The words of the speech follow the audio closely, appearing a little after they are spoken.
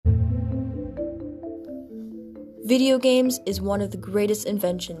Video games is one of the greatest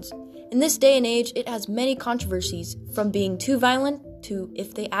inventions. In this day and age, it has many controversies, from being too violent to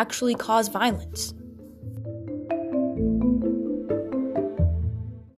if they actually cause violence.